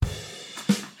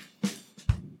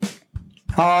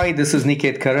Hi, this is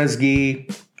Niket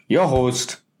Karasgi, your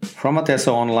host from Atessa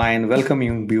Online,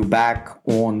 welcoming you back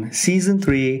on Season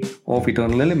 3 of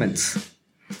Eternal Elements.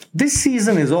 This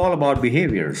season is all about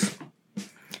behaviors.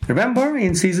 Remember,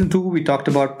 in Season 2, we talked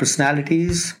about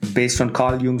personalities based on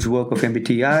Carl Jung's work of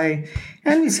MBTI,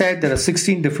 and we said there are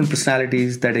 16 different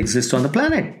personalities that exist on the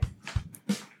planet.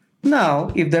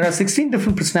 Now, if there are 16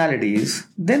 different personalities,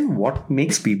 then what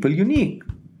makes people unique?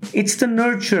 It's the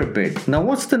nurture bit. Now,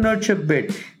 what's the nurture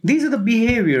bit? These are the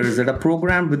behaviors that are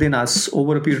programmed within us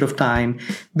over a period of time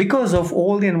because of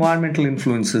all the environmental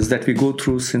influences that we go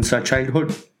through since our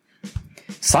childhood.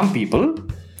 Some people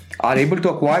are able to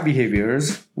acquire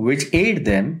behaviors which aid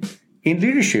them in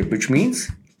leadership, which means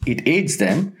it aids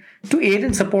them to aid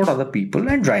and support other people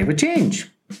and drive a change.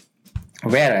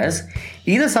 Whereas,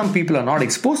 either some people are not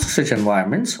exposed to such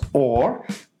environments, or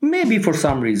maybe for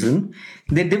some reason,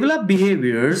 they develop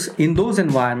behaviors in those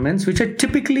environments which are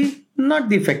typically not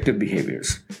the effective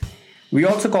behaviors. We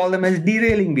also call them as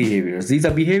derailing behaviors. These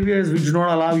are behaviors which do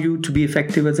not allow you to be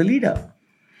effective as a leader.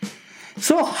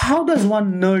 So, how does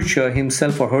one nurture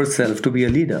himself or herself to be a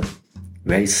leader?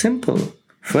 Very simple.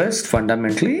 First,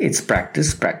 fundamentally, it's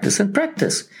practice, practice, and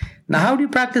practice. Now, how do you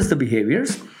practice the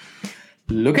behaviors?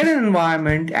 Look at an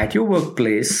environment at your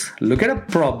workplace, look at a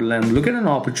problem, look at an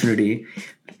opportunity,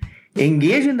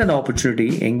 engage in that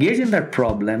opportunity, engage in that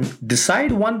problem,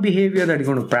 decide one behavior that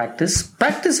you're going to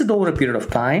practice it over a period of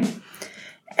time.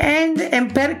 And the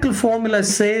empirical formula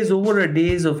says over a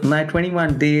days of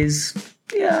 21 days,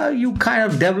 you kind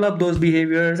of develop those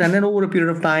behaviors, and then over a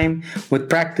period of time with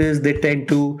practice, they tend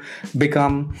to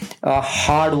become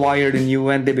hardwired in you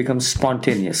and they become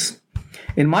spontaneous.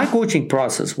 In my coaching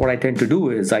process, what I tend to do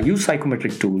is I use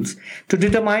psychometric tools to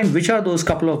determine which are those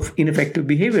couple of ineffective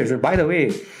behaviors. And by the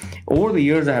way, over the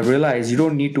years, I have realized you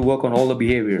don't need to work on all the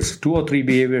behaviors, 2 or 3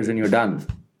 behaviors and you're done.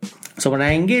 So when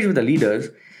I engage with the leaders,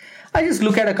 I just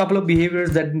look at a couple of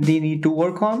behaviors that they need to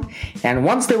work on. And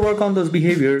once they work on those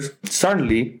behaviors,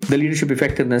 suddenly the leadership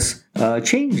effectiveness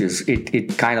changes.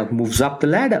 It kind of moves up the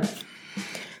ladder.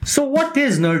 So what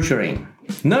is nurturing?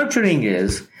 Nurturing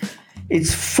is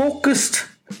its focused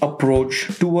approach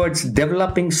towards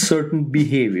developing certain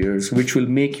behaviors which will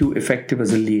make you effective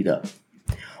as a leader.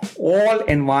 All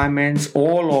environments,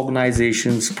 all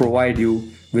organizations provide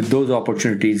you with those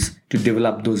opportunities to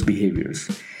develop those behaviors.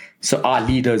 So are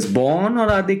leaders born or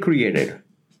are they created?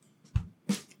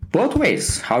 Both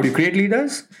ways. How do you create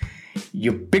leaders?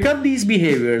 You pick up these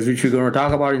behaviors, which we're going to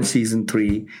talk about in Season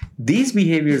 3. These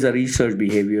behaviors are research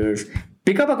behaviors.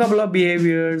 Pick up a couple of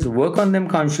behaviors, work on them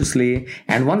consciously,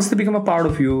 and once they become a part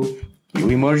of you, you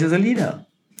emerge as a leader.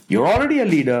 You're already a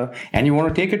leader and you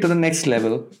want to take it to the next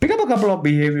level. Pick up a couple of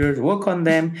behaviors, work on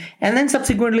them, and then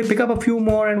subsequently pick up a few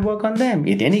more and work on them.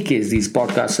 In any case, these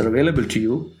podcasts are available to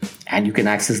you and you can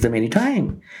access them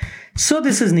anytime. So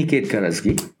this is Niket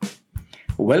Karasgi,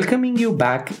 welcoming you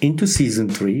back into Season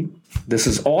 3. This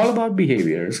is all about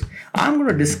behaviors. I'm going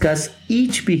to discuss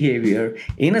each behavior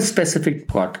in a specific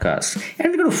podcast,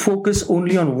 and we're going to focus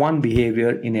only on one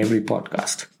behavior in every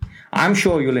podcast. I'm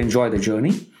sure you'll enjoy the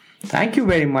journey. Thank you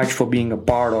very much for being a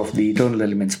part of the Eternal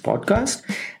Elements podcast.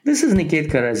 This is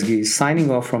Niket Karasgi signing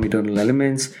off from Eternal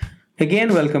Elements.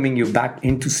 Again, welcoming you back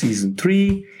into Season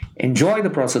 3. Enjoy the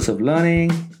process of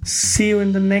learning. See you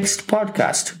in the next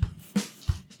podcast.